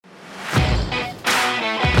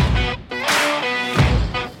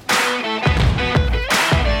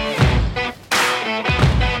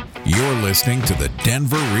listening to the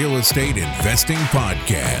Denver Real Estate Investing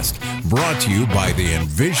Podcast, brought to you by the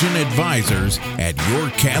Envision Advisors at Your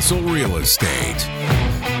Castle Real Estate.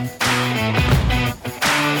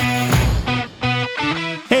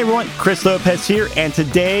 Hey everyone, Chris Lopez here, and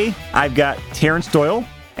today I've got Terrence Doyle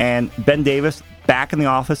and Ben Davis back in the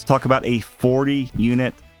office to talk about a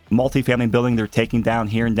 40-unit multifamily building they're taking down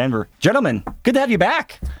here in Denver. Gentlemen, good to have you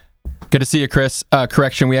back. Good to see you, Chris.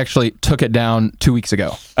 Correction, we actually took it down 2 weeks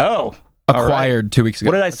ago. Oh. Acquired 2 weeks ago.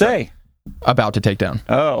 What did I say? Right. About to take down.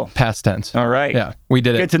 Oh. Past tense. All right. Yeah, we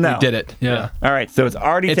did it. Good to know. We did it. Yeah. All right, so it's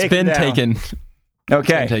already taken down. It's been taken. Okay. It's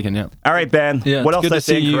been taken, yeah. All right, Ben. Yeah, what else did I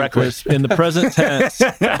say incorrectly? Chris, in the present tense,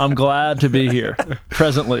 I'm glad to be here.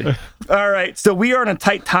 Presently. All right, so we are on a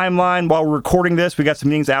tight timeline while we're recording this. We got some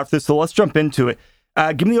meetings after this, so let's jump into it.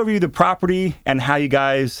 Give me the overview of the property and how you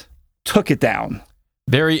guys took it down.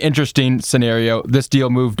 Very interesting scenario. This deal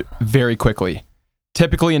moved very quickly.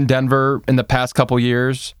 Typically in Denver, in the past couple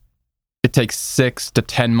years, it takes 6 to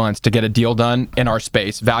 10 months to get a deal done in our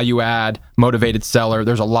space. Value add, motivated seller.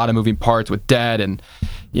 There's a lot of moving parts with debt and,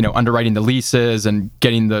 underwriting the leases and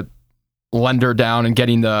getting the lender down and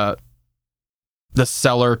getting the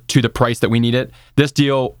seller to the price that we need it. This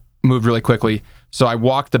deal moved really quickly. So I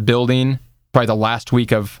walked the building probably the last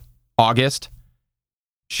week of August.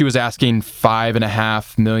 She was asking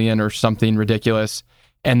 $5.5 million or something ridiculous.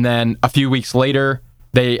 And then a few weeks later,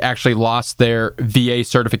 they actually lost their VA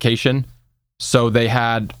certification. So they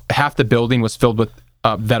had half the building was filled with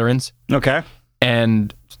veterans. Okay.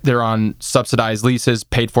 And they're on subsidized leases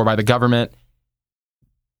paid for by the government.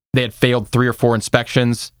 They had failed 3 or 4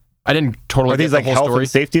 inspections. I didn't totally get the whole story. Are these like health and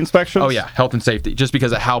safety inspections? Oh yeah, health and safety. Just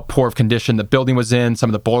because of how poor of condition the building was in.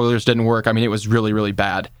 Some of the boilers didn't work. I mean, it was really, really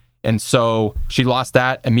bad. And so she lost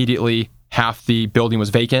that immediately. Half the building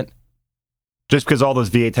was vacant. Just because all those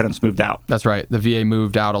VA tenants moved out. That's right. The VA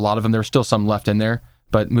moved out. A lot of them. There's still some left in there,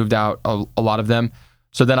 but moved out a lot of them.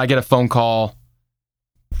 So then I get a phone call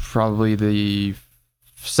probably the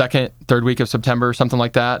third week of September, something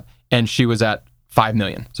like that. And she was at $5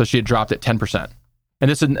 million. So she had dropped it 10%. And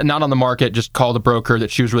this is not on the market, just called a broker that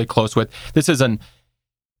she was really close with. This is a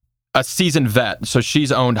seasoned vet. So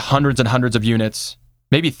she's owned hundreds and hundreds of units,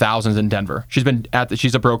 maybe thousands in Denver.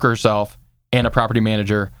 She's a broker herself and a property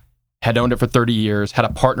manager, had owned it for 30 years, had a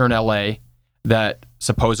partner in LA that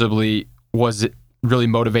supposedly was really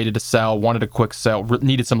motivated to sell, wanted a quick sell,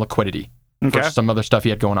 needed some liquidity for some other stuff he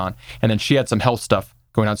had going on. And then she had some health stuff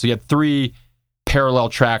going on. So you had 3 parallel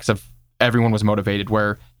tracks of everyone was motivated,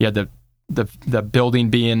 where you had the building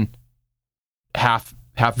being half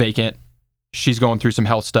vacant. She's going through some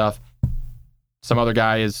health stuff. Some other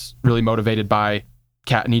guy is really motivated by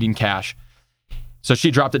needing cash. So she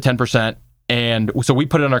dropped it 10%. And so we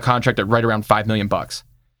put it on our contract at right around $5 million.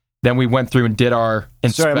 Then we went through and did our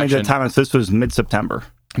inspection. Sorry, I made the time. This was mid-September.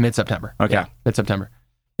 Mid-September. Okay. Yeah, mid-September.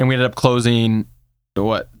 And we ended up closing we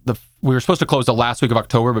were supposed to close the last week of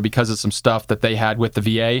October, but because of some stuff that they had with the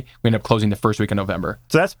VA, we ended up closing the first week of November.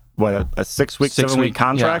 So that's what, a 6-week, 7-week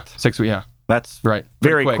contract? Yeah, 6 weeks, yeah. That's right.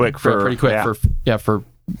 Very quick for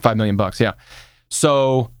 $5 million, yeah.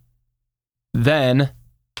 So then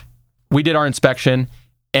we did our inspection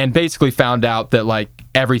and basically found out that like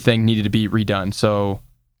everything needed to be redone. So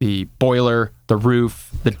the boiler, the roof,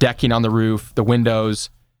 the decking on the roof, the windows,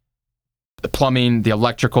 the plumbing, the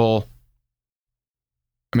electrical.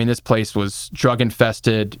 I mean, this place was drug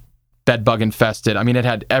infested, bed bug infested. I mean, it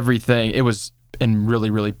had everything. It was in really,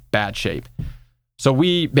 really bad shape. So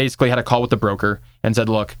we basically had a call with the broker and said,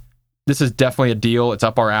 look, this is definitely a deal. It's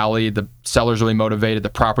up our alley. The seller's really motivated. The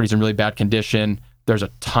property's in really bad condition. There's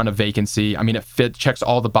a ton of vacancy. I mean, it checks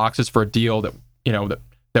all the boxes for a deal that,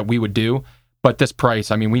 that we would do. But this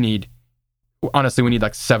price, I mean, we need like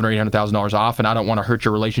 $700,000 or $800,000 off, and I don't want to hurt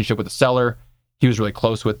your relationship with the seller. He was really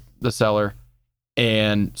close with the seller.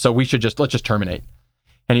 And so let's just terminate.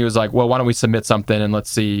 And he was like, well, why don't we submit something and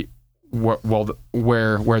let's see where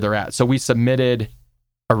they're at. So we submitted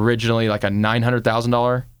originally like a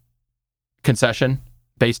 $900,000 concession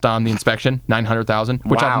based on the inspection, $900,000,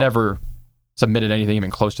 which I've never submitted anything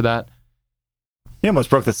even close to that. You almost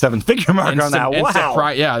broke the 7-figure mark on that. Wow.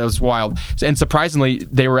 Yeah, that was wild. And surprisingly,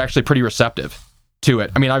 they were actually pretty receptive to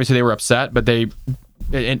it. I mean, obviously they were upset, but they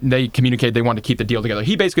communicated they wanted to keep the deal together.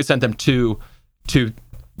 He basically sent them two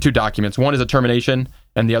documents. One is a termination,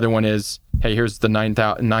 and the other one is, hey, here's the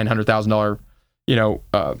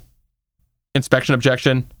 $900,000, inspection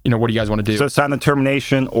objection. What do you guys want to do? So sign the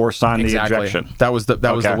termination or sign the objection. That was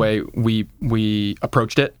the way we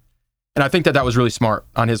approached it. And I think that was really smart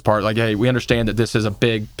on his part. Like, hey, we understand that this is a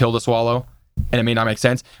big pill to swallow, and it may not make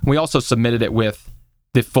sense. We also submitted it with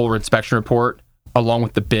the full inspection report along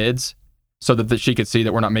with the bids so that she could see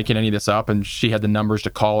that we're not making any of this up. And she had the numbers to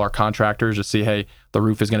call our contractors to see, hey, the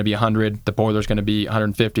roof is going to be 100, the boiler's going to be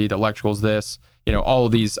 150, the electrical's this, all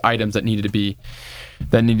of these items that needed to be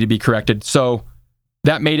corrected. So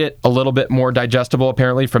that made it a little bit more digestible,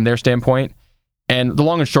 apparently, from their standpoint. And the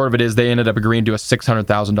long and short of it is they ended up agreeing to a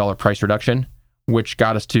 $600,000 price reduction, which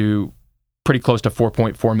got us to pretty close to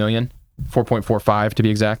 $4.4 million, 4.45 to be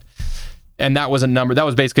exact. And that was a number that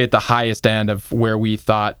was basically at the highest end of where we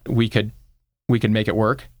thought we could make it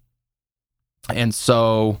work. And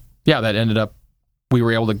so, that ended up, we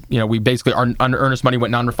were able to, we basically, our earnest money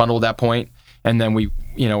went non-refundable at that point. And then we,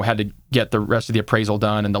 had to get the rest of the appraisal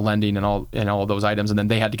done and the lending and all of those items. And then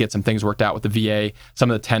they had to get some things worked out with the VA,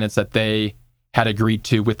 some of the tenants that they had agreed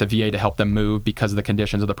to with the VA to help them move because of the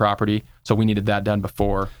conditions of the property. So we needed that done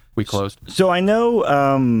before we closed. So I know,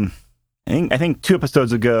 I think 2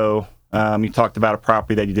 episodes ago, you talked about a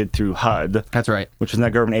property that you did through HUD. That's right. Which is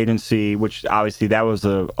that government agency, which obviously that was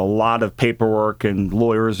a lot of paperwork and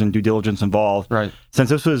lawyers and due diligence involved. Right. Since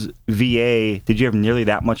this was VA, did you have nearly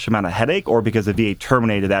that much amount of headache, or because the VA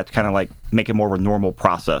terminated that to kind of like make it more of a normal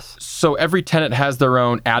process? So every tenant has their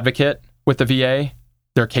own advocate with the VA,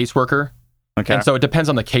 their caseworker. Okay. And so it depends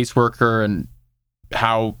on the caseworker and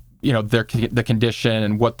how, the condition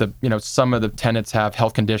and what the, some of the tenants have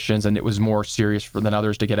health conditions and it was more serious than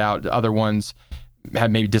others to get out. The other ones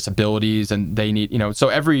had maybe disabilities and they need, so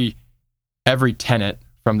every tenant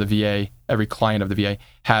from the VA, every client of the VA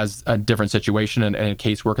has a different situation and a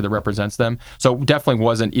caseworker that represents them. So it definitely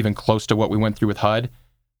wasn't even close to what we went through with HUD,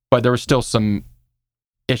 but there were still some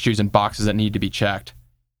issues and boxes that need to be checked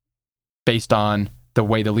based on the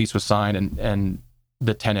way the lease was signed and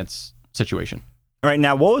the tenant's situation. All right,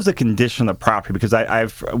 now what was the condition of the property? Because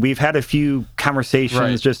we've had a few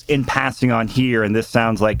conversations just in passing on here, and this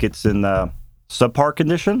sounds like it's in the subpar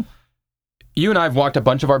condition. You and I have walked a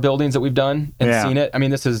bunch of our buildings that we've done and seen it. I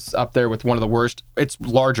mean, this is up there with one of the worst. It's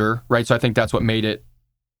larger, right? So I think that's what made it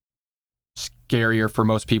scarier for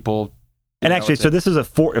most people. And actually, so this is a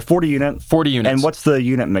 40 unit. 40 units. And what's the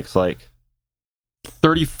unit mix like?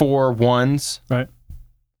 34 ones. Right.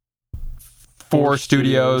 4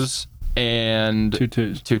 studios. And 2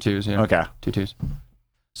 twos. 2 twos, yeah. Okay. 2 twos.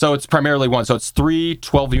 So it's primarily one. So it's 3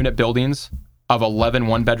 12-unit buildings of 11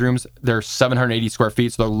 one-bedrooms. They're 780 square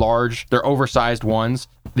feet, so they're large. They're oversized ones,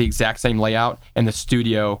 the exact same layout. And the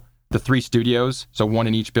 3 studios, so one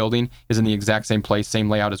in each building, is in the exact same place, same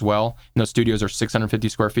layout as well. And those studios are 650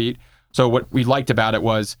 square feet. So what we liked about it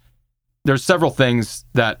was there's several things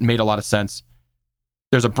that made a lot of sense.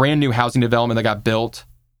 There's a brand new housing development that got built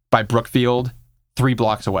by Brookfield 3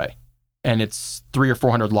 blocks away. And it's 300 or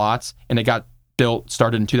 400 lots, and it got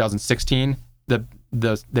started in 2016.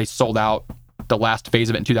 They sold out the last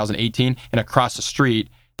phase of it in 2018, and across the street,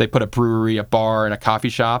 they put a brewery, a bar, and a coffee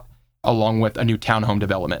shop, along with a new townhome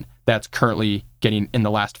development that's currently getting in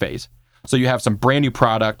the last phase. So you have some brand new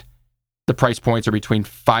product. The price points are between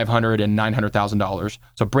 $500,000 and $900,000.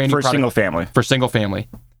 So brand new for product single family. For single family,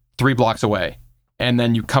 3 blocks away, and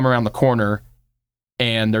then you come around the corner,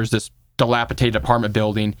 and there's this dilapidated apartment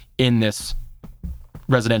building in this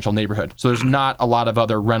residential neighborhood. So there's not a lot of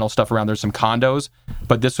other rental stuff around. There's some condos,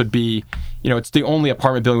 but this would be, it's the only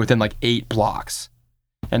apartment building within like 8 blocks.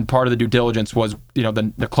 And part of the due diligence was,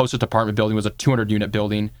 the closest apartment building was a 200-unit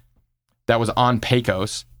building that was on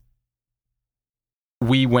Pecos.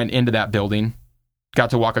 We went into that building,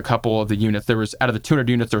 got to walk a couple of the units. Out of the 200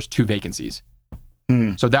 units, there was 2 vacancies.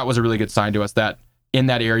 So that was a really good sign to us that in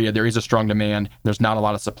that area, there is a strong demand. There's not a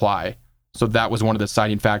lot of supply. So that was one of the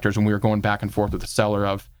deciding factors when we were going back and forth with the seller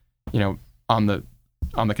of, on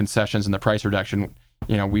the concessions and the price reduction.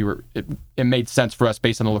 It made sense for us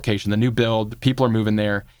based on the location, the new build, the people are moving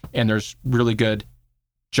there, and there's really good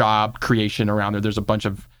job creation around there. There's a bunch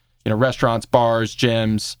of, restaurants, bars,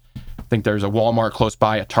 gyms. I think there's a Walmart close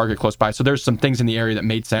by, a Target close by. So there's some things in the area that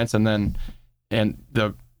made sense, and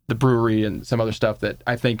the brewery and some other stuff that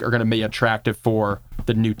I think are going to be attractive for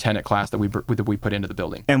the new tenant class that we put into the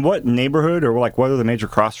building. And what neighborhood, or like what are the major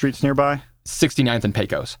cross streets nearby? 69th and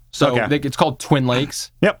Pecos. So it's called Twin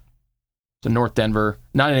Lakes. Yep. So North Denver,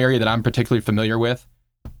 not an area that I'm particularly familiar with.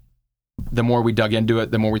 The more we dug into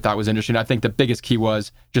it, the more we thought was interesting. I think the biggest key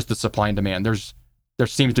was just the supply and demand. There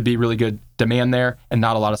seems to be really good demand there and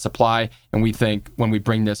not a lot of supply. And we think when we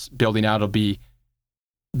bring this building out, it'll be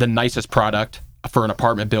the nicest product for an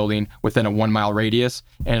apartment building within a 1 mile radius,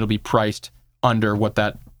 and it'll be priced under what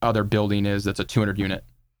that other building is that's a 200 unit.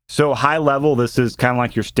 So high level, this is kind of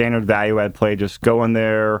like your standard value add play. Just go in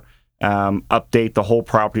there, update the whole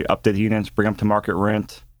property, update the units, bring them to market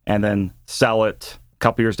rent, and then sell it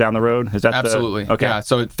couple years down the road? Is that Absolutely. Okay. Yeah.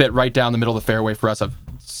 So it fit right down the middle of the fairway for us, a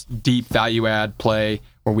deep value add play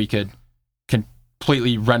where we could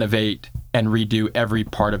completely renovate and redo every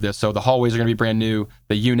part of this. So the hallways are going to be brand new,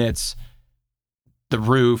 the units, the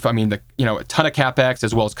roof. I mean, a ton of CapEx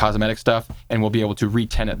as well as cosmetic stuff, and we'll be able to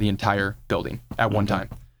re-tenant the entire building at one time.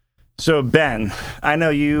 So Ben, I know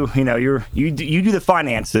you do the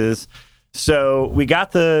finances. So we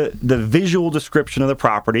got the visual description of the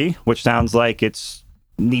property, which sounds like it's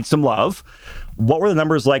needs some love. What were the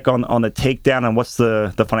numbers like on the takedown, and what's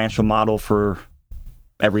the financial model for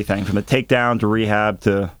everything from the takedown to rehab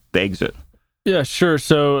to the exit? Yeah, sure.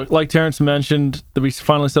 So like Terrence mentioned, that we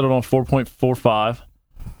finally settled on 4.45.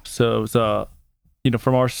 So it was,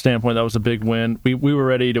 from our standpoint, that was a big win. We were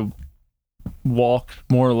ready to walk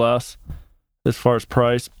more or less as far as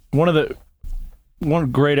price.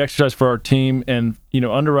 One great exercise for our team, and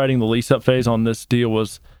underwriting the lease up phase on this deal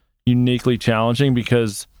was uniquely challenging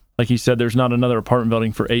because, like he said, there's not another apartment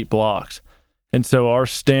building for 8 blocks. And so our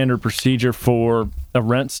standard procedure for a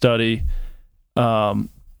rent study, there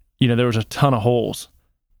was a ton of holes.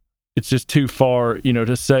 It's just too far,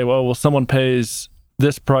 to say, well, someone pays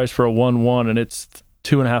this price for a 1-1 and it's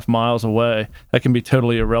 2.5 miles away. That can be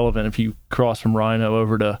totally irrelevant if you cross from Rhino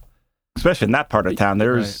over to... Especially in that part of town,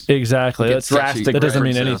 there's... Right. Exactly. That's drastic. That doesn't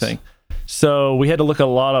mean anything. So we had to look at a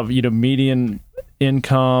lot of, median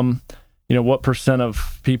income, what percent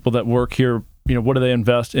of people that work here, what do they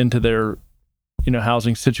invest into their,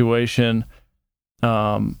 housing situation.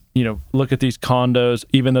 Look at these condos,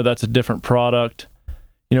 even though that's a different product.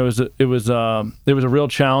 It was a real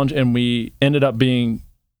challenge, and we ended up being,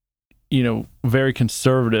 very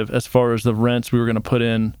conservative as far as the rents we were going to put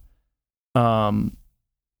in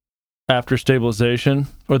after stabilization,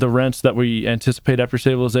 or the rents that we anticipate after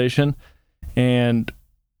stabilization. And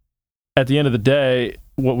at the end of the day,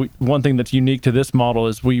 one thing that's unique to this model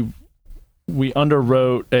is we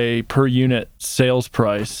underwrote a per unit sales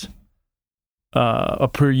price, a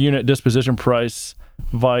per unit disposition price,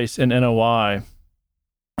 vice, and NOI.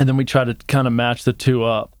 And then we try to kind of match the two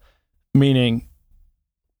up, meaning,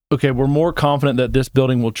 okay, we're more confident that this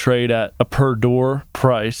building will trade at a per door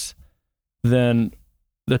price than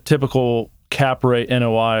the typical cap rate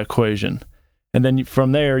NOI equation. And then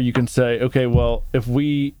from there, you can say, okay, well,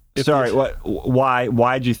 why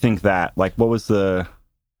did you think that? Like, what was the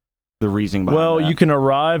reasoning behind that? You can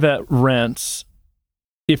arrive at rents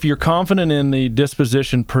if you're confident in the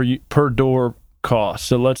disposition per door cost.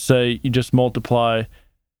 So let's say you just multiply.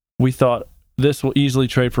 We thought this will easily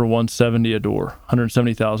trade for $170 a door,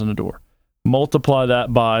 $170,000 a door. Multiply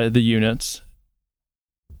that by the units.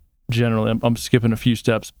 Generally, I'm skipping a few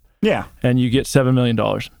steps. Yeah. And you get $7 million.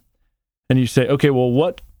 And you say, okay, well,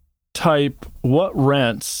 what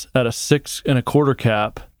rents at a 6.25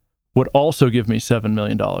 cap would also give me $7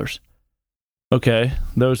 million? Okay,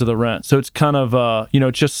 those are the rents. So it's kind of,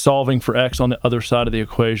 it's just solving for X on the other side of the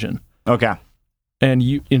equation. Okay.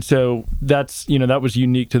 And so that's, that was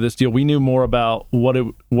unique to this deal. We knew more about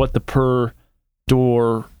what the per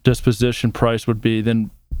door disposition price would be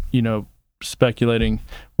than, speculating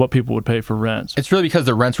what people would pay for rents. It's really because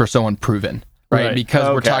the rents were so unproven, right?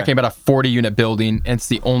 Because we're talking about a 40-unit building, and it's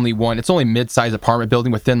the only one. It's only mid-sized apartment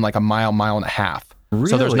building within like a mile and a half. Really?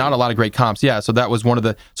 So there's not a lot of great comps. Yeah, so that was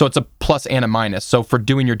so it's a plus and a minus. So for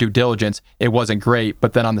doing your due diligence, it wasn't great.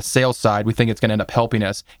 But then on the sales side, we think it's going to end up helping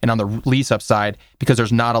us. And on the lease up side, because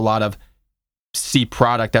there's not a lot of C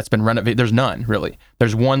product that's been renovated, there's none really.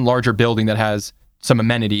 There's one larger building that has some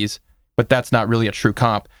amenities, but that's not really a true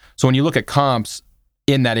comp. So when you look at comps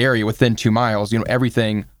in that area within 2 miles,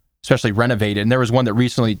 everything, especially renovated. And there was one that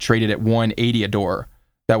recently traded at $180 a door.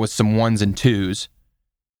 That was some 1s and 2s.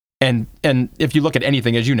 And if you look at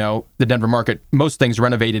anything, as you know, the Denver market, most things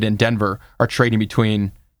renovated in Denver are trading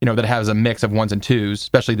between, that has a mix of 1s and 2s,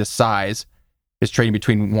 especially the size is trading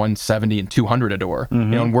between 170 and 200 a door.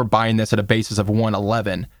 Mm-hmm. And we're buying this at a basis of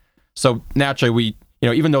 111. So naturally we,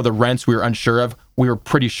 even though the rents we were unsure of, we were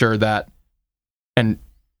pretty sure that, and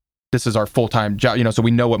this is our full-time job, so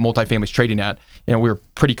we know what multifamily is trading at. We were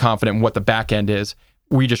pretty confident in what the back end is.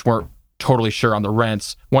 We just weren't totally sure on the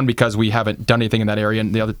rents. One, because we haven't done anything in that area,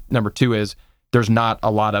 and the other, number two, is there's not a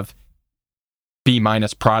lot of B-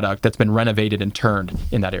 product that's been renovated and turned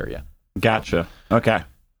in that area. Gotcha. Okay.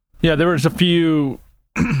 Yeah, there was a few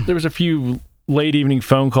late evening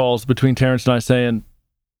phone calls between Terrence and I saying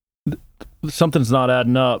something's not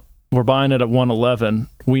adding up. We're buying it at 111.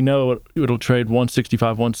 We know it'll trade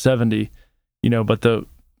 165, 170, but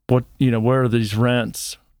where are these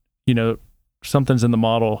rents? Something's in the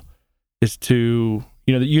model is to,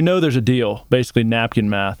 there's a deal, basically napkin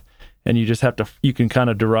math. and you just have to, you can kind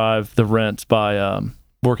of derive the rents by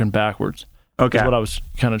working backwards. Okay. Is what I was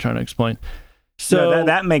kind of trying to explain. So no,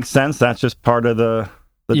 that makes sense. That's just part of the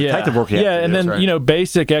detective work you have to do. and then, right.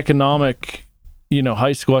 Basic economic,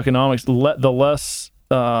 high school economics, the less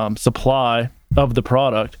supply of the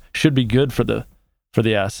product should be good for the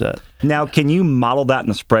asset. Now, can you model that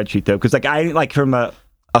in a spreadsheet though? Because from a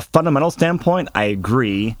fundamental standpoint, I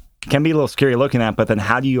agree. It can be a little scary looking at, but then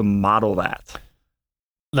how do you model that?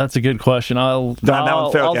 That's a good question. I'll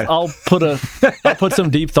Okay. put some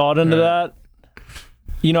deep thought into that.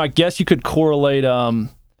 I guess you could correlate.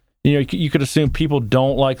 You could assume people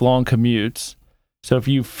don't like long commutes. So if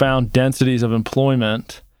you found densities of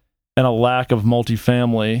employment and a lack of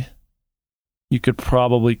multifamily, you could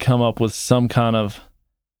probably come up with some kind of,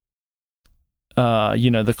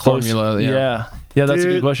 the close formula. Yeah, that's a Dude,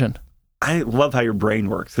 good question. I love how your brain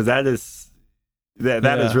works because that is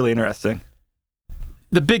really interesting.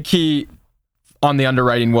 The big key on the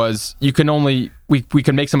underwriting was we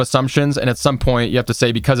could make some assumptions, and at some point you have to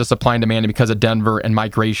say, because of supply and demand and because of Denver and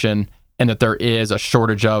migration, and that there is a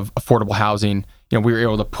shortage of affordable housing, we were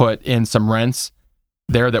able to put in some rents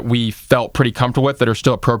there that we felt pretty comfortable with, that are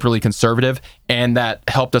still appropriately conservative, and that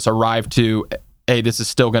helped us arrive to, hey, this is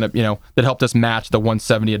still going to, that helped us match the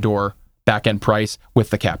 $170 a door back end price with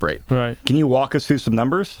the cap rate. Right. Can you walk us through some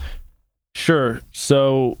numbers? Sure.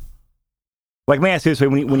 So, Let me ask you this way: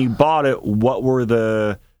 when you bought it, what were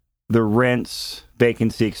the rents,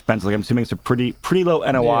 vacancy, expenses? Like, I'm assuming it's a pretty low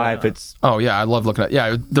NOI. Yeah. If it's Oh yeah, I love looking at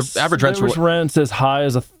the average rents there was were rents as high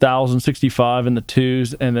as $1,065 in the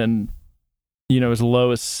twos, and then as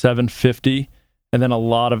low as $750, and then a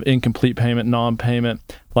lot of incomplete payment, non-payment.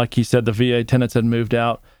 Like he said, the VA tenants had moved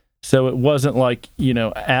out, so it wasn't like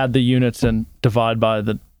add the units and divide by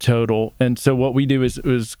the total. And so what we do is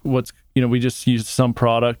we just use some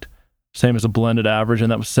product, same as a blended average, and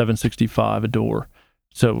that was $765 a door.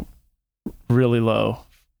 So really low.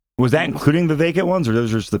 was that including the vacant ones, or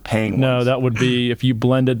those are just the paying ones? No, that would be if you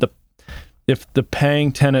blended if the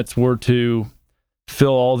paying tenants were to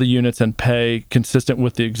fill all the units and pay consistent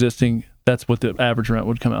with the existing, that's what the average rent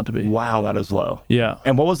would come out to be. Wow, that is low. Yeah.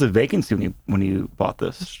 And what was the vacancy when you bought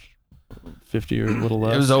this? 50 or a little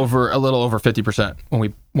less. It was a little over 50%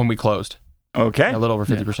 when we closed. Okay. A little over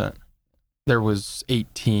 50%. There was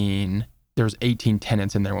 18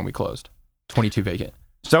 tenants in there when we closed. 22 vacant.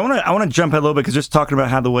 So I want to jump ahead a little bit, because just talking about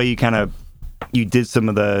how the way you did some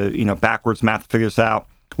of the backwards math to figure this out.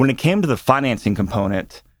 When it came to the financing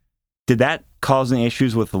component, did that cause any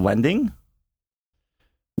issues with the lending?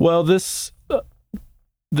 Well, this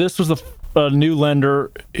was a new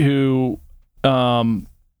lender who I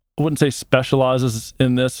wouldn't say specializes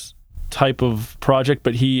in this type of project,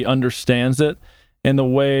 but he understands it. And the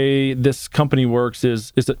way this company works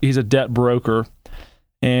is he's a debt broker,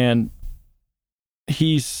 and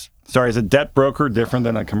is a debt broker different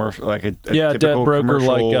than a commercial, like a typical debt broker,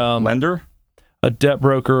 commercial like lender? A debt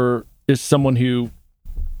broker is someone who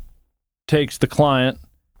takes the client,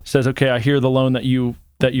 says, okay, I hear the loan that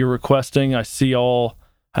you're requesting. I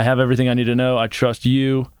have everything I need to know. I trust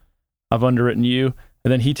you. I've underwritten you.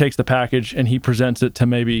 And then he takes the package and he presents it to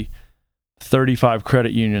maybe 35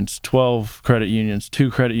 credit unions, 12 credit unions, 2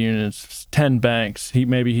 credit unions, 10 banks.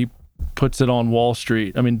 He puts it on Wall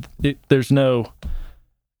Street. I mean, there's no,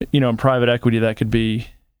 in private equity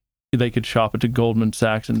they could shop it to Goldman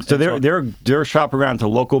Sachs. And So they're shopping around to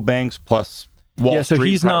local banks plus Wall Street. So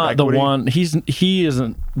he's not private the equity? one. He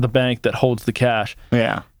isn't the bank that holds the cash.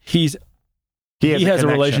 Yeah. He has has a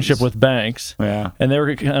relationship with banks. Yeah. And they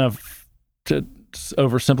were kind of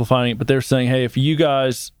oversimplifying it, but they're saying, hey, if you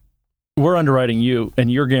guys, we're underwriting you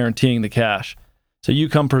and you're guaranteeing the cash. So you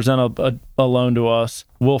come present a loan to us,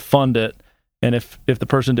 we'll fund it. And if the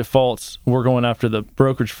person defaults, we're going after the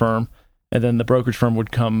brokerage firm, and then the brokerage firm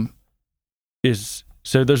would come.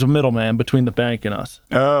 So there's a middleman between the bank and us.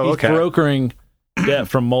 Oh, He's okay. brokering debt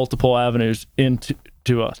from multiple avenues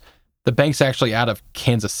into us. The bank's actually out of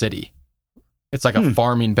Kansas City. It's like a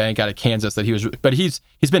farming bank out of Kansas but he's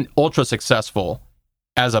been ultra successful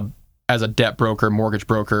as a debt broker, mortgage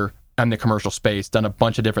broker, and the commercial space, done a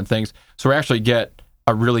bunch of different things. So we actually get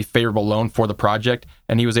a really favorable loan for the project,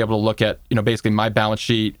 and he was able to look at, basically my balance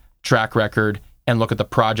sheet, track record, and look at the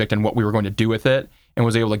project and what we were going to do with it, and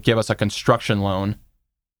was able to give us a construction loan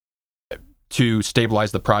to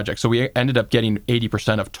stabilize the project. So we ended up getting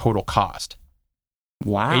 80% of total cost.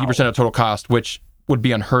 Wow. 80% of total cost, which would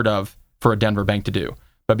be unheard of for a Denver bank to do.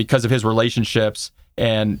 But because of his relationships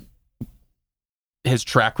and his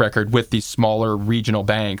track record with these smaller regional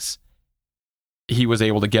banks, he was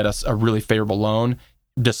able to get us a really favorable loan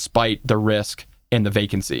despite the risk and the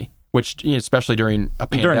vacancy. which especially during a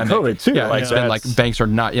pandemic, during COVID too. Yeah, like it's been like banks are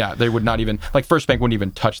not. Yeah, they would not even like First Bank wouldn't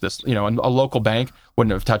even touch this. And a local bank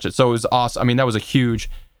wouldn't have touched it. So it was awesome. I mean, that was a huge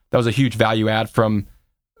value add from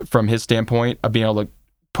his standpoint of being able to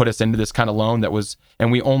put us into this kind of loan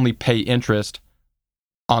and we only pay interest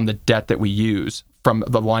on the debt that we use from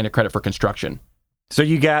the line of credit for construction. So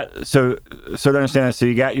you got to understand this. So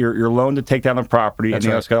you got your loan to take down the property, and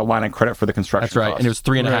you also got a line of credit for the construction. That's right, costs. and it was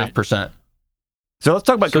 3.5%. So let's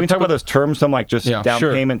talk about. Can we talk about those terms? Some like just down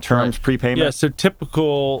payment terms, prepayment. Yeah. So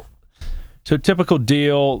typical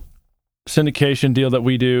deal, syndication deal that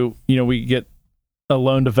we do. We get a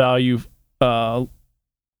loan to value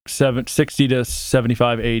 60 to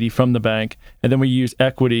 75, 80 from the bank, and then we use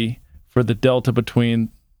equity for the delta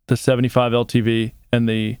between the 75 LTV and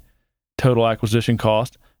the total acquisition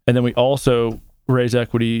cost. And then we also raise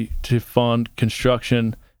equity to fund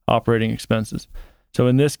construction operating expenses. So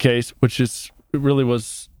in this case, which really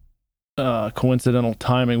was coincidental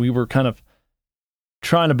timing, we were kind of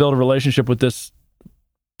trying to build a relationship with this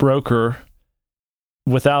broker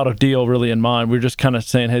without a deal really in mind. We were just kind of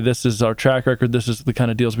saying, hey, this is our track record. This is the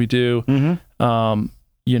kind of deals we do. Mm-hmm.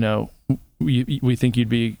 We think you'd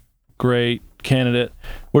be great candidate.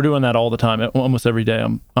 We're doing that all the time. Almost every day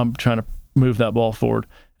I'm trying to move that ball forward.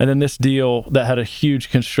 And then this deal that had a huge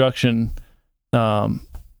construction, a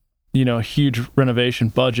huge renovation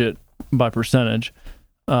budget by percentage,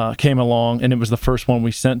 came along, and it was the first one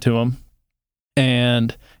we sent to him,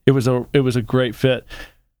 and it was a great fit.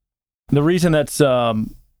 The reason that's so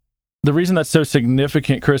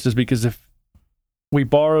significant, Chris, is because if we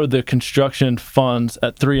borrowed the construction funds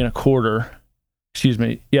at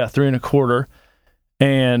 3.25%,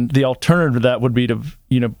 and the alternative to that would be to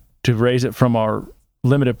raise it from our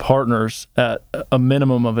limited partners at a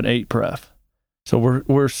minimum of an 8 pref. So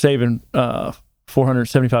we're saving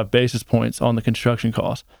 475 basis points on the construction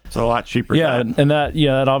cost. So a lot cheaper. Yeah, and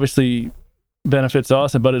that obviously benefits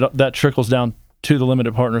us, but that trickles down to the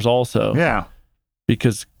limited partners also. Yeah,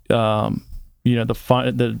 because the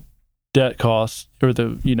debt costs or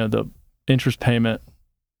the interest payment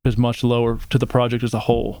is much lower to the project as a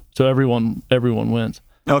whole. So everyone wins.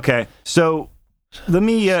 Okay, so let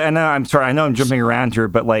me. And I'm sorry. I know I'm jumping around here,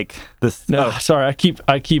 but like this. No, sorry. I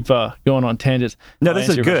keep going on tangents. No, this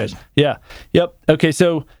is good. Yeah. Yep. Okay.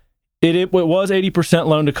 So it was 80%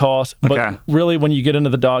 loan to cost, but really when you get into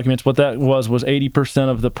the documents, what that was 80%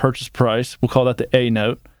 of the purchase price. We'll call that the A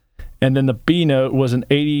note, and then the B note was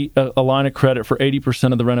a line of credit for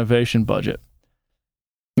 80% of the renovation budget.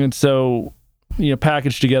 And so,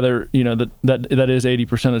 packaged together, that is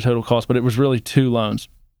 80% of the total cost, but it was really two loans.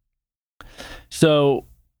 So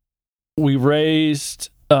we raised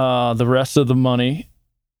the rest of the money,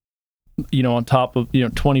 on top of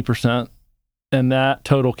 20%, and that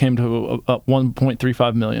total came to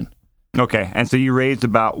 $1.35 million. Okay, and so you raised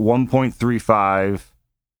about 1.35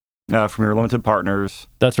 from your limited partners.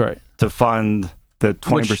 That's right. To fund the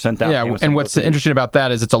 20% down. Yeah, and what's interesting about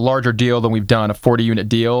that is it's a larger deal than we've done, a 40-unit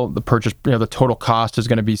deal. The purchase, the total cost is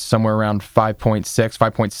going to be somewhere around 5.6,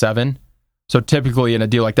 5.7. So typically in a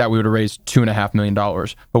deal like that, we would have raised $2.5 million.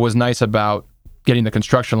 But what's nice about getting the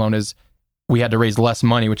construction loan is we had to raise less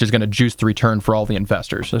money, which is going to juice the return for all the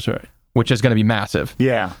investors. That's right. Which is going to be massive.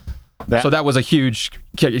 Yeah. So that was a huge,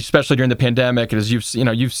 especially during the pandemic, as you've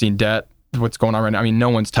seen debt, what's going on right now. I mean, no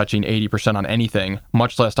one's touching 80% on anything,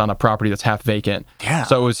 much less on a property that's half vacant. Yeah.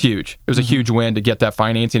 So it was huge. It was a huge win to get that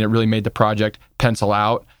financing. It really made the project pencil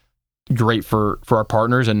out. Great for our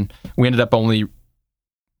partners. And we ended up only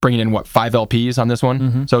bringing in 5 LPs on this one.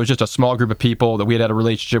 Mm-hmm. So it was just a small group of people that we had a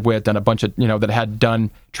relationship with, done a bunch of, that had done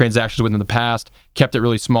transactions with in the past, kept it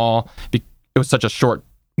really small. It was such a short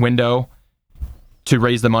window to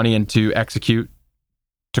raise the money and to execute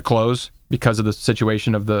to close because of the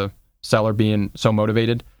situation of the seller being so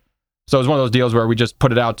motivated. So it was one of those deals where we just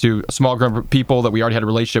put it out to a small group of people that we already had a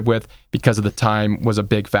relationship with because of the time was a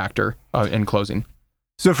big factor in closing.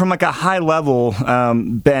 So from like a high level,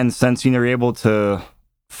 Ben, since you're able to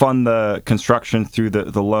fund the construction through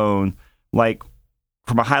the loan, like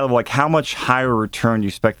from a high level, like how much higher return do you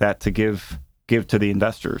expect that to give to the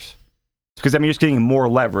investors? Because you're just getting more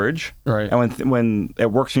leverage, right? And when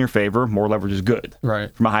it works in your favor, more leverage is good,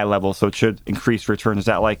 right? From a high level, so it should increase return. Is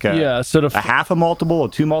that like a half a multiple, a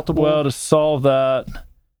 2 multiple? Well, to solve that,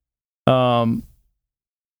 so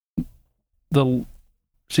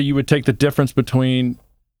you would take the difference between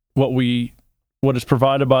what is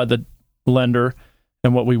provided by the lender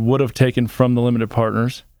and what we would have taken from the limited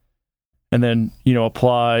partners, and then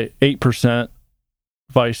apply 8%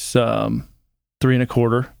 vice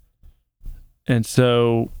 3.25%. And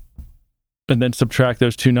then subtract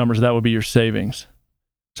those two numbers. That would be your savings.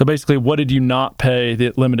 So basically, what did you not pay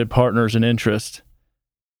the limited partners in interest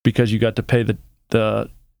because you got to pay the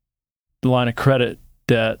line of credit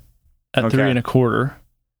debt at 3.25%,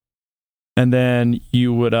 and then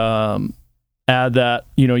you would add that,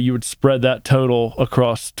 you would spread that total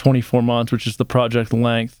across 24 months, which is the project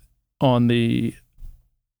length on the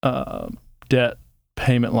debt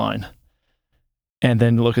payment line, and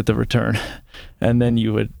then look at the return, and then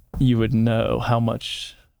you would know how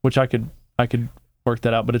much, which I could work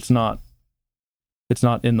that out, but it's not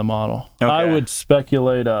in the model. Okay. I would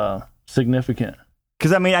speculate significant.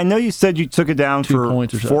 Because, I know you said you took it down 2 for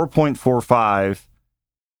points or so. 4.45.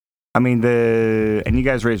 And you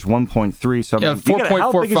guys raised 1.3. So,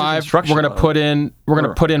 4.45. We're going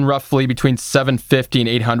to put in roughly between 750 and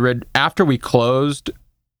 800 after we closed.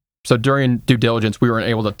 So during due diligence, we weren't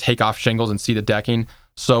able to take off shingles and see the decking.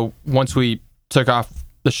 So once we took off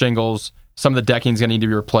the shingles, some of the decking is going to need to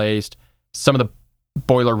be replaced. Some of the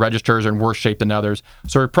boiler registers are in worse shape than others.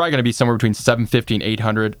 So we're probably going to be somewhere between 750 and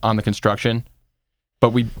 800 on the construction.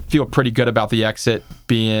 But we feel pretty good about the exit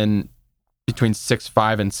being between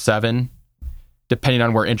 6.5 and 7, depending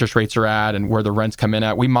on where interest rates are at and where the rents come in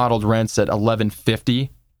at. We modeled rents at 1150,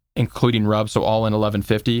 including RUB, so all in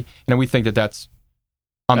 1150. And we think that that's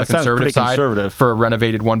on the conservative side for a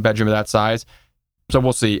renovated one bedroom of that size. So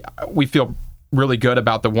we'll see. We feel really good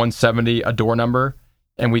about the 170 a door number,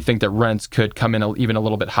 and we think that rents could come in even a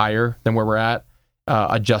little bit higher than where we're at,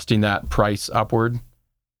 adjusting that price upward.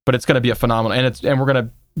 But it's going to be a phenomenal, and we're going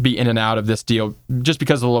to be in and out of this deal just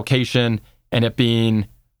because of the location and it being,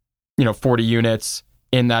 40 units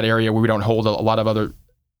in that area where we don't hold a lot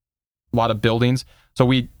of buildings. So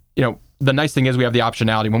we, the nice thing is we have the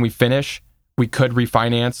optionality. When we finish, we could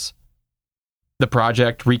refinance the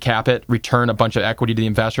project, recap it, return a bunch of equity to the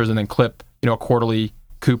investors, and then clip, a quarterly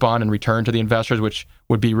coupon and return to the investors, which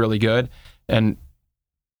would be really good.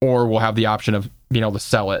 Or we'll have the option of being able to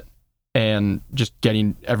sell it and just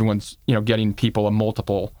getting getting people a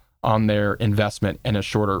multiple on their investment in a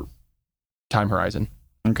shorter time horizon.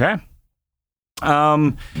 Okay.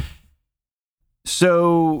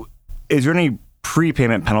 So is there any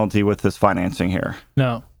prepayment penalty with this financing here?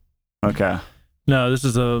 No. Okay. No, this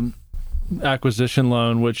is a acquisition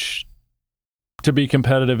loan, which to be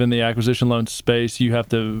competitive in the acquisition loan space, you have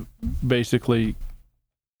to basically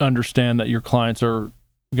understand that your clients are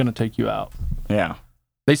going to take you out. Yeah.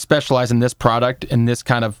 They specialize in this product and this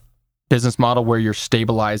kind of business model where you're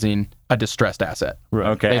stabilizing a distressed asset. Right.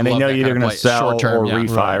 Okay. And they know you're either going to sell or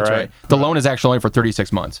refi, right? The loan is actually only for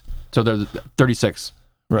 36 months. So there's 36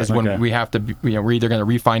 is when we have to be, we're either going to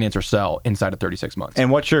refinance or sell inside of 36 months.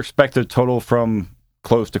 And what's your expected total from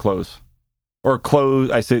close to close? Or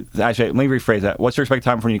close, actually, let me rephrase that. What's your expected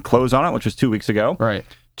time from when you close on it, which was 2 weeks ago, right,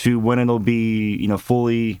 to when it'll be,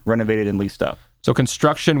 fully renovated and leased up? So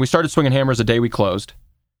construction, we started swinging hammers the day we closed.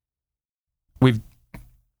 We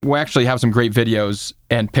actually have some great videos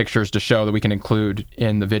and pictures to show that we can include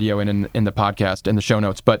in the video and in the podcast and the show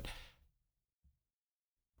notes. But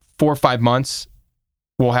 4 or 5 months,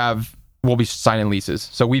 we'll be signing leases.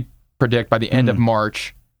 So we predict by the end of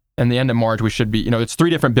March, and the end of March we should be, it's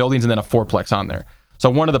 3 different buildings and then a fourplex on there.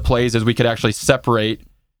 So one of the plays is we could actually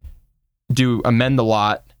amend the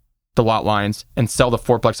lot lines and sell the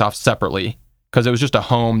fourplex off separately, because it was just a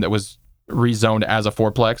home that was rezoned as a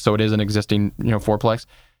fourplex, so it is an existing fourplex.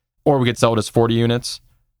 Or we could sell it as 40 units.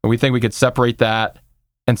 But we think we could separate that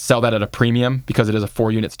and sell that at a premium because it is a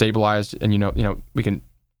 4-unit stabilized, and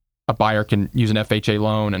a buyer can use an FHA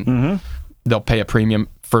loan and they'll pay a premium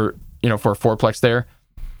for a fourplex there.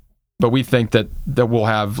 But we think that we'll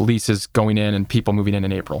have leases going in and people moving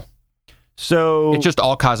in April. So it's just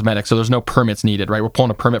all cosmetic, so there's no permits needed, right? We're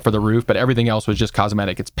pulling a permit for the roof, but everything else was just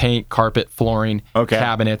cosmetic. It's paint, carpet, flooring,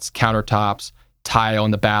 cabinets, countertops, tile in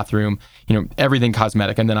the bathroom, everything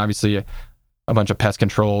cosmetic. And then obviously a bunch of pest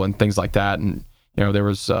control and things like that. And, there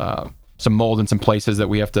was some mold in some places that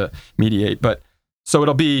we have to mediate. But so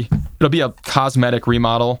it'll be a cosmetic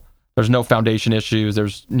remodel. There's no foundation issues.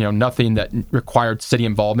 There's, nothing that required city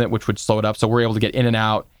involvement, which would slow it up. So we're able to get in and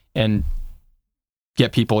out and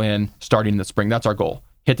get people in starting in the spring. That's our goal.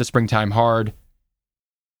 Hit the springtime hard,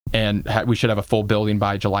 and we should have a full building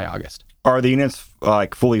by July, August. Are the units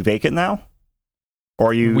fully vacant now? Or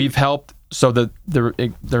we've helped. So the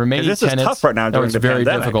remaining this tenants. Is tough right now. That was very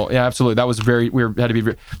difficult. Yeah, absolutely. That was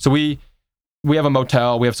so we have a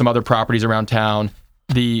motel. We have some other properties around town.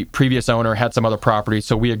 The previous owner had some other properties,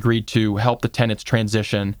 so we agreed to help the tenants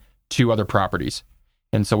transition to other properties.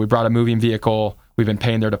 And so we brought a moving vehicle. We've been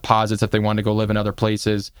paying their deposits if they want to go live in other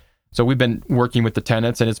places. So we've been working with the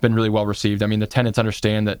tenants, and it's been really well received. I mean, the tenants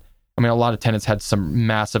understand that I mean, a lot of tenants had some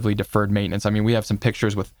massively deferred maintenance. I mean, we have some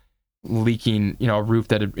pictures with leaking, a roof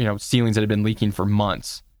that had, ceilings that had been leaking for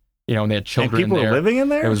months, and they had children and people in there. Were living in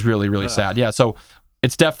there? It was really, really sad. Yeah. So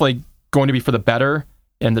it's definitely going to be for the better,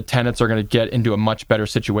 and the tenants are going to get into a much better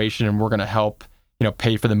situation, and we're going to help,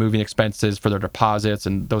 pay for the moving expenses, for their deposits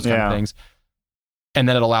and those kind of things. And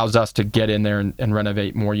then it allows us to get in there and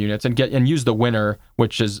renovate more units and use the winter,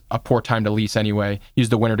 which is a poor time to lease anyway, use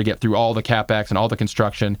the winter to get through all the CapEx and all the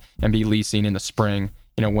construction and be leasing in the spring,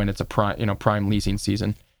 when it's a prime leasing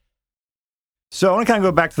season. So I want to kind of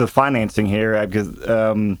go back to the financing here, because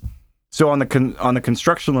so on the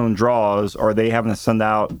construction loan draws, are they having to send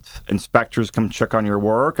out inspectors come check on your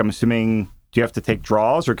work? I'm assuming, do you have to take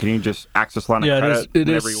draws, or can you just access line of credit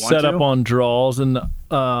whenever you want to? It is set up on draws, and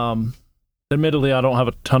admittedly, I don't have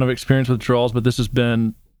a ton of experience with draws, but this has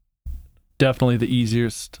been definitely the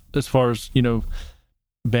easiest as far as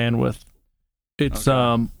bandwidth. It's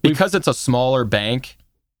because it's a smaller bank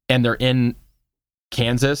and they're in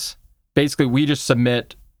Kansas. Basically, we just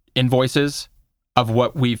submit invoices of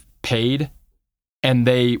what we've paid, and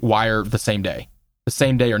they wire the same day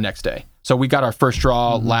or next day. So we got our first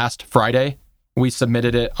draw last Friday. We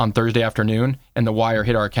submitted it on Thursday afternoon, and the wire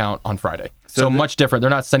hit our account on Friday. So much different. They're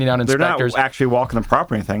not sending out inspectors. They're not actually walking the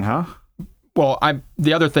property or anything, huh? Well,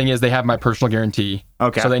 the other thing is they have my personal guarantee.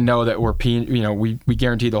 Okay. So they know that we're paying, we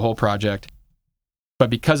guarantee the whole project. But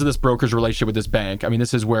because of this broker's relationship with this bank, I mean,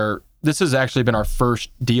 this has actually been our first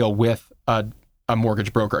deal with a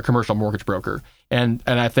mortgage broker, a commercial mortgage broker. And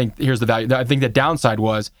I think here's the value. I think the downside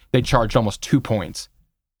was they charged almost 2 points.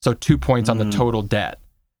 So 2 points on the total debt,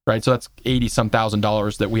 right? So that's $80-some thousand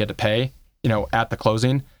that we had to pay, at the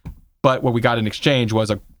closing. But what we got in exchange was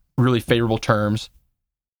a really favorable terms,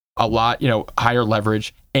 a lot, higher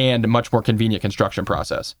leverage, and a much more convenient construction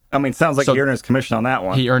process. I mean, it sounds like he earned his commission on that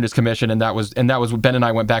one. He earned his commission, and that was Ben and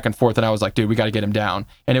I went back and forth, and I was like, dude, we got to get him down.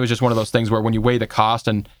 And it was just one of those things where when you weigh the cost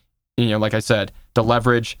and, like I said, the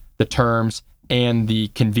leverage, the terms, and the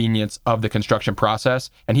convenience of the construction process.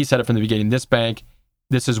 And he said it from the beginning, this bank,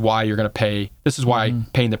 this is why you're going to pay. This is why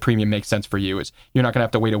paying the premium makes sense for you. Is you're not going to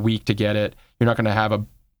have to wait a week to get it. You're not going to have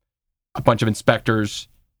a bunch of inspectors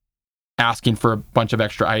asking for a bunch of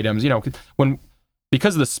extra items.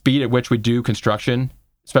 Because of the speed at which we do construction,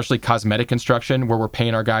 especially cosmetic construction, where we're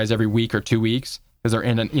paying our guys every week or 2 weeks, because they're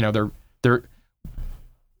in,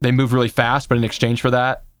 they move really fast, but in exchange for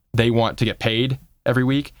that, they want to get paid every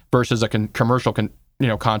week versus a commercial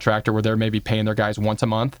contractor where they're maybe paying their guys once a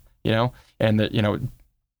month, and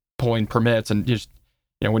pulling permits and just,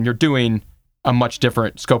 when you're doing a much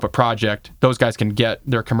different scope of project, those guys can get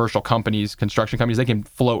their commercial companies, construction companies, they can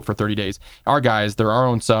float for 30 days. Our guys, they're our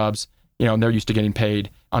own subs, and they're used to getting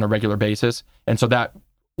paid on a regular basis. And so that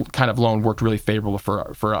kind of loan worked really favorable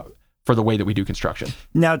for the way that we do construction.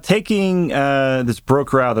 Now, taking this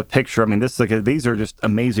broker out of the picture, I mean, these are just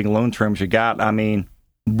amazing loan terms you got. I mean,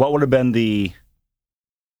 what would have been the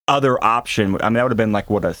other option? I mean, that would have been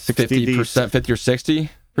like, what, a 50%, 50 or 60%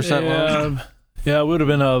 loan? Yeah, it would have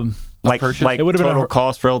been a it would have been total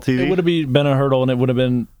cost for LTV. It would have been a hurdle, and it would have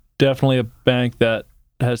been definitely a bank that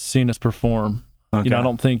has seen us perform. Okay. I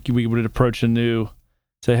don't think we would approach say,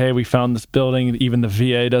 hey, we found this building. Even the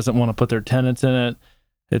VA doesn't want to put their tenants in it.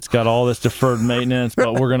 It's got all this deferred maintenance,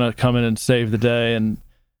 but we're going to come in and save the day. And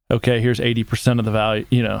okay, here's 80% of the value.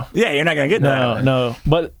 Yeah, you're not going to get that. No.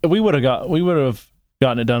 But we would have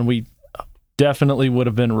gotten it done. We definitely would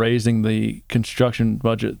have been raising the construction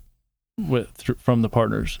budget from the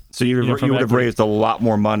partners. So you would have raised a lot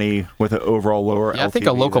more money with an overall lower LTV. I think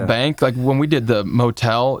a local bank, like when we did the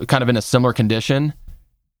motel, kind of in a similar condition,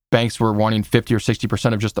 banks were wanting 50 or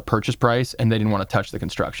 60% of just the purchase price, and they didn't want to touch the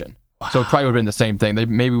construction. Wow. So it probably would have been the same thing.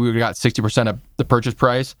 Maybe we would have got 60% of the purchase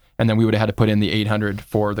price, and then we would have had to put in the $800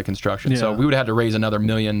 for the construction. Yeah. So we would have had to raise another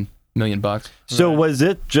 $1 million. So was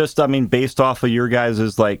it just, based off of your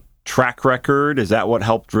guys' track record, is that what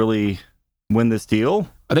helped really win this deal?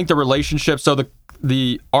 I think the relationship, so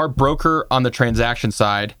our broker on the transaction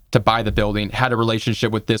side to buy the building had a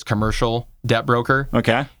relationship with this commercial debt broker.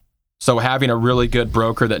 Okay. So having a really good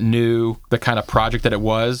broker that knew the kind of project that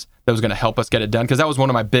was going to help us get it done, because that was one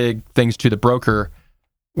of my big things to the broker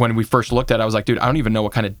when we first looked at it. I was like, dude, I don't even know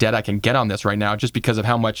what kind of debt I can get on this right now, just because of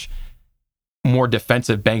how much more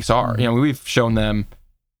defensive banks are. We've shown them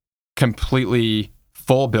completely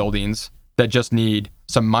full buildings that just need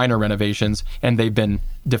some minor renovations, and they've been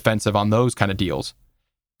defensive on those kind of deals.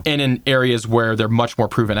 And in areas where they're much more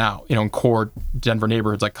proven out, in core Denver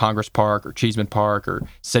neighborhoods like Congress Park or Cheeseman Park or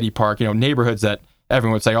City Park, neighborhoods that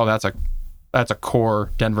everyone would say, oh, that's a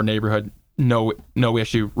core Denver neighborhood, no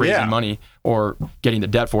issue raising money or getting the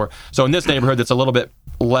debt for. So in this neighborhood that's a little bit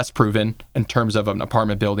less proven in terms of an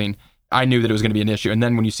apartment building, I knew that it was going to be an issue. And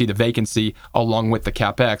then when you see the vacancy along with the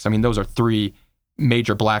CapEx, I mean, those are three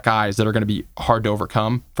major black eyes that are going to be hard to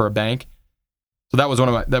overcome for a bank. So that was one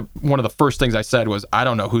of the first things I said was, I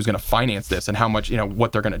don't know who's going to finance this and how much,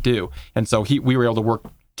 what they're going to do. And so we were able to work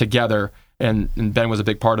together, and Ben was a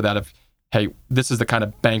big part of that of, hey, this is the kind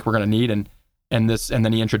of bank we're going to need. And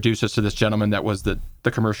then he introduced us to this gentleman that was the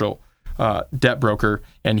commercial debt broker.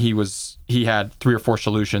 And he had 3 or 4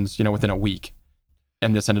 solutions, within a week.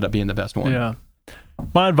 And this ended up being the best one. Yeah.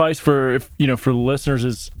 My advice for the listeners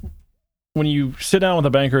is, when you sit down with a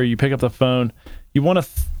banker, or you pick up the phone, you want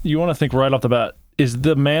to think right off the bat, is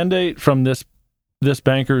the mandate from this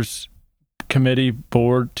banker's committee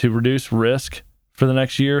board to reduce risk for the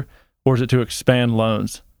next year, or is it to expand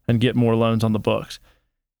loans and get more loans on the books?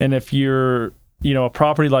 And if you're, a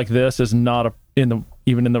property like this is not even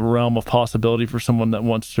in the realm of possibility for someone that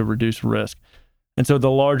wants to reduce risk. And so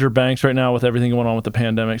the larger banks right now, with everything going on with the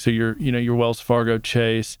pandemic, so your Wells Fargo,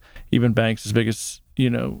 Chase, even banks as big as,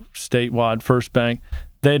 statewide First Bank,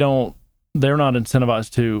 they're not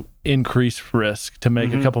incentivized to increase risk to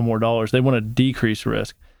make a couple more dollars. They want to decrease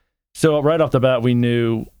risk. So right off the bat, we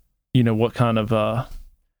knew, what kind of,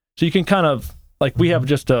 so you can kind of, like, we have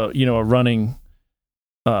just a running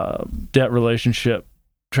debt relationship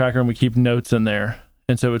tracker, and we keep notes in there.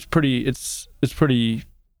 And so it's pretty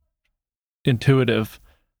intuitive.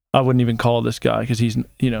 I wouldn't even call this guy, because he's,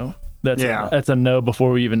 that's a no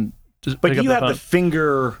before we even just But pick up you the have phone.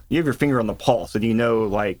 you have your finger on the pulse, and you know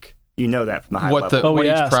that from the high level. What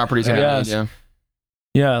each property's going to need.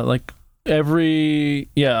 Yeah, like we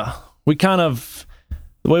kind of,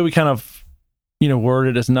 the way we kind of, word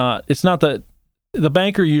it is it's not that the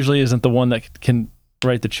banker usually isn't the one that can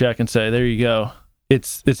write the check and say, there you go.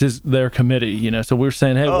 It's their committee, so we're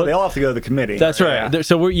saying, hey, they all have to go to the committee. That's right. Yeah.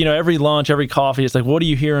 So we're, every lunch, every coffee, it's like, what are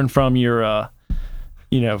you hearing from your,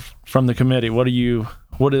 from the committee? What are you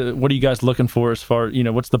guys looking for as far,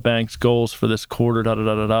 what's the bank's goals for this quarter,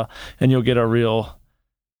 and you'll get a real,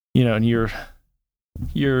 and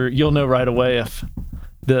you'll know right away if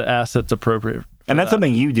the asset's appropriate. And that's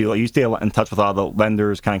something you do. Like, you stay in touch with all the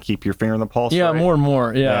lenders, kind of keep your finger on the pulse. Yeah, right? more and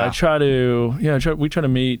more. Yeah, we try to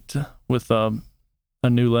meet with a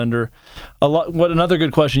new lender. Another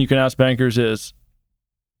good question you can ask bankers is,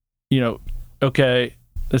 okay,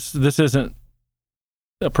 this isn't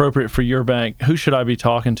appropriate for your bank. Who should I be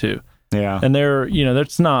talking to? Yeah. And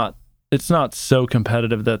it's not so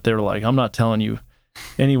competitive that they're like, I'm not telling you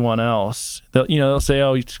anyone else. They'll say,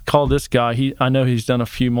 oh, you call this guy. I know he's done a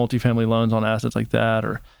few multifamily loans on assets like that,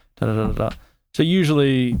 or da. So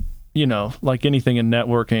usually, like anything in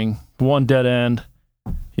networking, one dead end,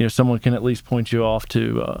 someone can at least point you off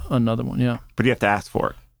to another one. Yeah. But you have to ask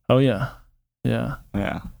for it. Oh yeah.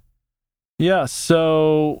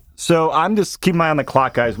 So I'm just keeping my eye on the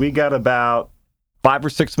clock, guys. We got about 5 or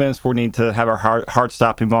 6 minutes before we need to have our hard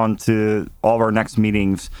stop, move on to all of our next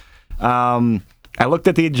meetings. I looked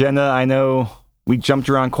at the agenda. I know we jumped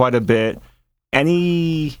around quite a bit.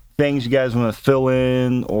 Any things you guys want to fill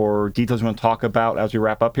in or details you want to talk about as we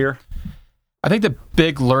wrap up here? I think the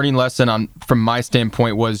big learning lesson from my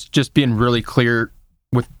standpoint was just being really clear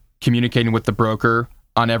with communicating with the broker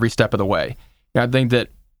on every step of the way. I think that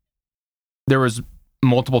there was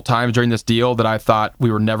multiple times during this deal that I thought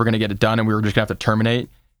we were never going to get it done and we were just going to have to terminate,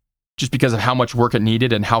 just because of how much work it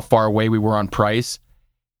needed and how far away we were on price.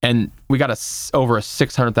 And we got over a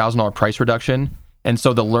 $600,000 price reduction. And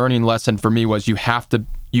so the learning lesson for me was you have to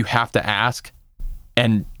ask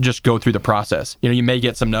and just go through the process. You may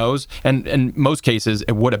get some no's, and in most cases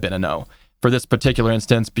it would have been a no. For this particular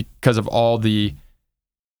instance, because of all the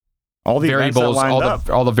variables,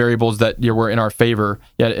 all the variables that were in our favor,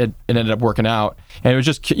 it ended up working out. And it was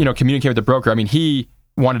just communicating with the broker. I mean, he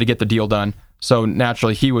wanted to get the deal done, so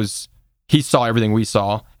naturally he saw everything we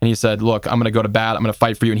saw, and he said, "Look, I'm going to go to bat. I'm going to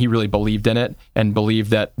fight for you." And he really believed in it and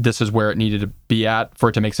believed that this is where it needed to be at for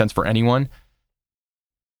it to make sense for anyone.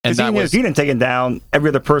 And that was, if you didn't take it down, every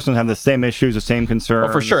other person have the same issues, the same concerns.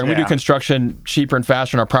 Oh, for sure. And we do construction cheaper and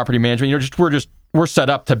faster in our property management. We're set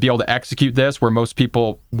up to be able to execute this where most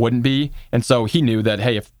people wouldn't be. And so he knew that,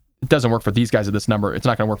 hey, if it doesn't work for these guys at this number, it's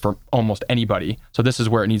not going to work for almost anybody. So this is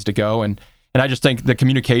where it needs to go. And I just think the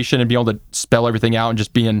communication and being able to spell everything out and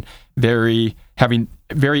just being having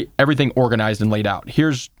everything organized and laid out.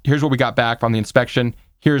 Here's what we got back from the inspection.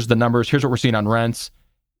 Here's the numbers. Here's what we're seeing on rents.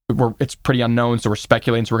 It's pretty unknown, so we're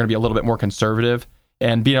speculating, so we're going to be a little bit more conservative.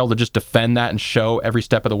 And being able to just defend that and show every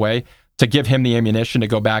step of the way to give him the ammunition to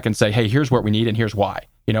go back and say, hey, here's what we need and here's why.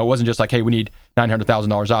 You know, it wasn't just like, hey, we need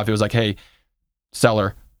 $900,000 off. It was like, hey,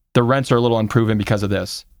 seller, the rents are a little unproven because of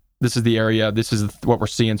this. This is the area. This is what we're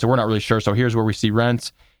seeing. So we're not really sure. So here's where we see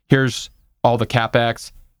rents. Here's all the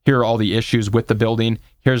CapEx. Here are all the issues with the building.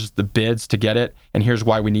 Here's the bids to get it. And here's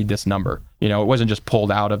why we need this number. You know, it wasn't just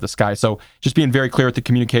pulled out of the sky. So just being very clear with the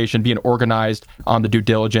communication, being organized on the due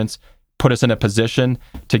diligence, put us in a position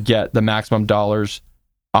to get the maximum dollars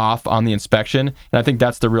off on the inspection. And I think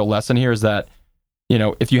that's the real lesson here is that, you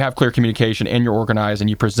know, if you have clear communication and you're organized and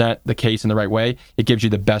you present the case in the right way, it gives you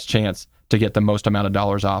the best chance to get the most amount of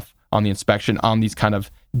dollars off on the inspection on these kind of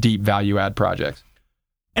deep value add projects.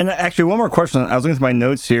 And actually, one more question. I was looking at my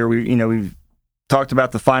notes here. We've talked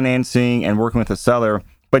about the financing and working with the seller,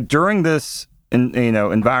 but during this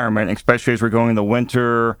environment, especially as we're going in the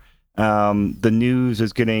winter, the news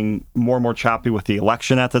is getting more and more choppy with the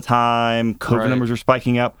election at the time. COVID numbers are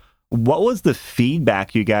spiking up. What was the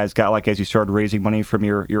feedback you guys got like as you started raising money from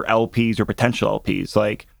your LPs or potential LPs?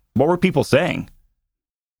 Like, what were people saying?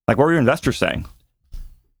 Like, what were your investors saying?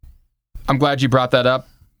 I'm glad you brought that up.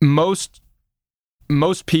 Most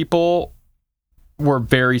people were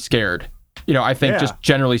very scared. You know, I think just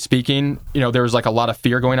generally speaking, you know, there was like a lot of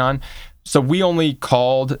fear going on. So we only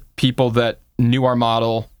called people that knew our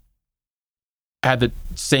model, had the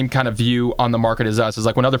same kind of view on the market as us. Is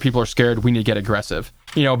like when other people are scared, we need to get aggressive.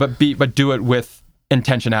 You know, but do it with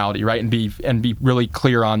intentionality, right? And be really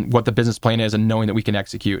clear on what the business plan is and knowing that we can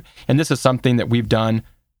execute. And this is something that we've done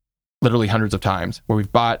literally hundreds of times, where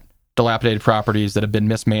we've bought dilapidated properties that have been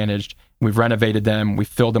mismanaged. We've renovated them, we've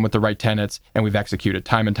filled them with the right tenants, and we've executed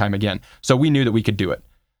time and time again. So we knew that we could do it.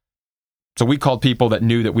 So we called people that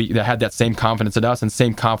knew that had that same confidence in us and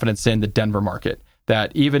same confidence in the Denver market.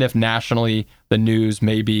 That even if nationally the news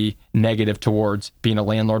may be negative towards being a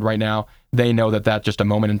landlord right now, they know that that's just a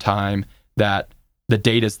moment in time, that the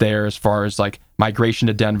data's there as far as like migration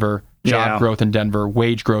to Denver, job growth in Denver,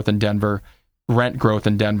 wage growth in Denver, rent growth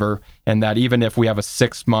in Denver, and that even if we have a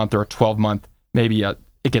 6-month or a 12-month, maybe it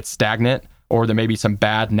gets stagnant, or there may be some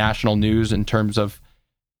bad national news in terms of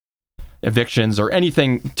evictions or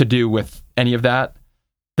anything to do with any of that,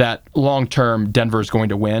 that long-term Denver is going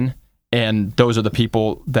to win. And those are the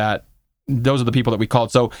people that we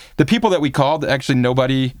called. So the people that we called, actually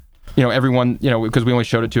nobody, you know, everyone, you know, because we only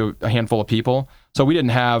showed it to a handful of people. So we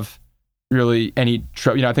didn't have really any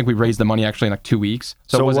trouble. You know, I think we raised the money actually in like 2 weeks.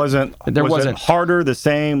 So it wasn't harder, the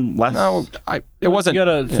same, less? No, it wasn't. You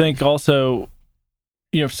got to think also,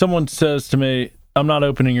 you know, if someone says to me, I'm not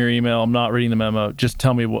opening your email, I'm not reading the memo, just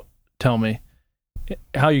tell me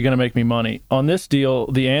how are you going to make me money? On this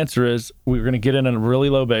deal, the answer is we're going to get in on a really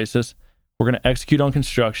low basis. We're going to execute on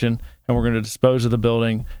construction, and we're going to dispose of the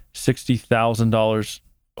building $60,000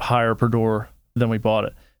 higher per door than we bought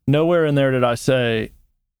it. Nowhere in there did I say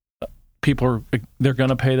they're going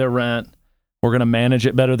to pay their rent. We're going to manage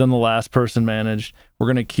it better than the last person managed. We're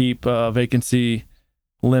going to keep vacancy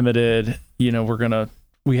limited. You know,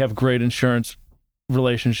 we have great insurance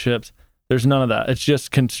relationships. There's none of that. It's just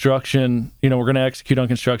construction. You know, we're going to execute on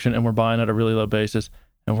construction, and we're buying at a really low basis,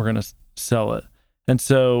 and we're going to sell it. And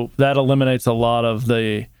so that eliminates a lot of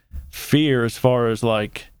the fear as far as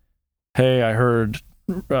like, hey, I heard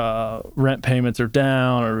rent payments are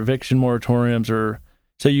down or eviction moratoriums, or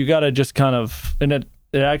so you got to just kind of, and it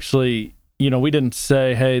actually, you know, we didn't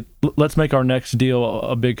say, hey, let's make our next deal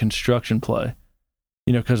a big construction play,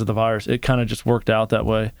 you know, because of the virus. It kind of just worked out that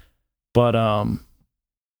way. But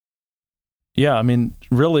yeah, I mean,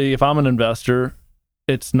 really, if I'm an investor,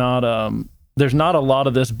 it's not, there's not a lot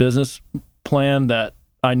of this business plan that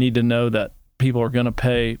I need to know that people are going to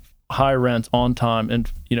pay high rents on time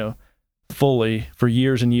and, you know, fully for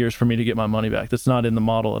years and years for me to get my money back. That's not in the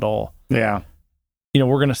model at all. Yeah. You know,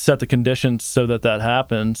 we're going to set the conditions so that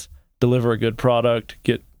happens, deliver a good product,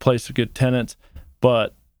 place good tenants,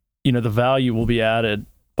 but, you know, the value will be added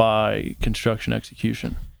by construction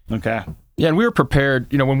execution. Okay. Yeah, and we were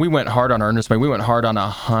prepared. You know, when we went hard on earnest money, we went hard on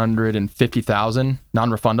 $150,000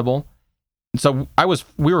 non-refundable. So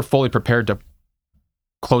we were fully prepared to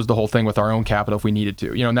close the whole thing with our own capital if we needed to.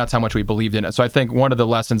 You know, and that's how much we believed in it. So I think one of the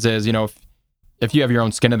lessons is, you know, if you have your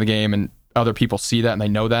own skin in the game and other people see that and they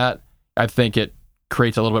know that, I think it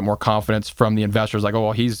creates a little bit more confidence from the investors. Like, oh,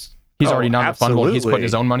 well, he's already non-refundable. He's putting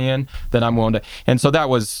his own money in. Then I'm willing to. And so that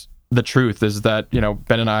was the truth. Is that, you know,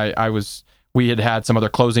 Ben and we had some other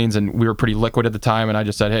closings and we were pretty liquid at the time. And I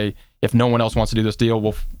just said, hey, if no one else wants to do this deal,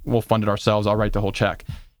 we'll fund it ourselves. I'll write the whole check,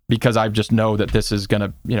 because I just know that this is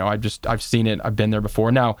gonna, you know, I've seen it. I've been there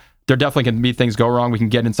before. Now there definitely can be things go wrong. We can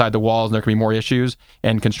get inside the walls and there can be more issues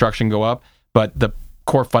and construction go up. But the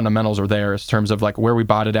core fundamentals are there in terms of like where we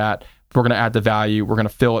bought it at, we're going to add the value. We're going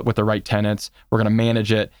to fill it with the right tenants. We're going to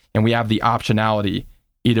manage it. And we have the optionality.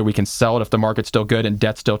 Either we can sell it if the market's still good and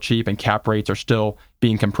debt's still cheap and cap rates are still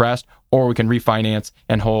being compressed, or we can refinance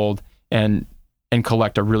and hold and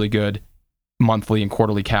collect a really good monthly and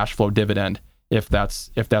quarterly cash flow dividend if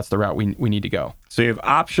that's the route we need to go. So you have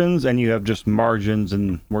options and you have just margins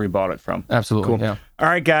and where you bought it from. Absolutely. Cool. Yeah. All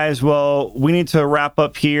right, guys. Well, we need to wrap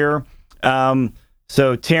up here.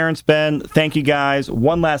 So Terrence, Ben, thank you guys.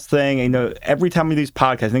 One last thing. You know, every time we do these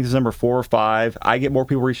podcasts, I think this is number 4 or 5, I get more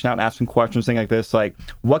people reaching out and asking questions, things like this. Like,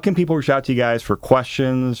 what can people reach out to you guys for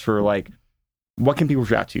questions, for like, what can people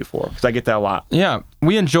reach out to you for? Because I get that a lot. Yeah,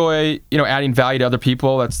 we enjoy, adding value to other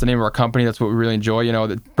people. That's the name of our company. That's what we really enjoy.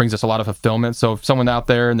 That brings us a lot of fulfillment. So if someone out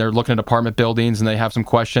there and they're looking at apartment buildings and they have some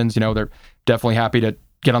questions, they're definitely happy to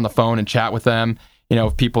get on the phone and chat with them.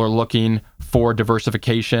 If people are looking for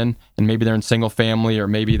diversification and maybe they're in single family or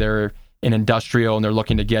maybe they're in industrial and they're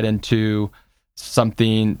looking to get into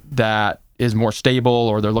something that is more stable,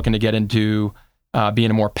 or they're looking to get into being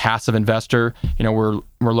a more passive investor, we're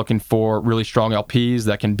looking for really strong LPs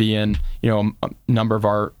that can be in, a number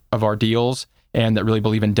of our deals and that really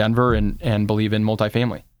believe in Denver and believe in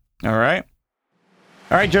multifamily.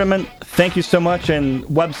 All right, gentlemen, thank you so much. And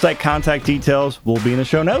website contact details will be in the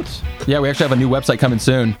show notes. Yeah, we actually have a new website coming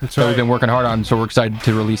soon. That's that right. we've been working hard on, so we're excited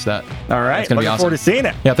to release that. All right. It's going to be Looking awesome. forward to seeing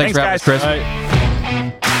it. Yeah, thanks for having us, guys. Chris. All right.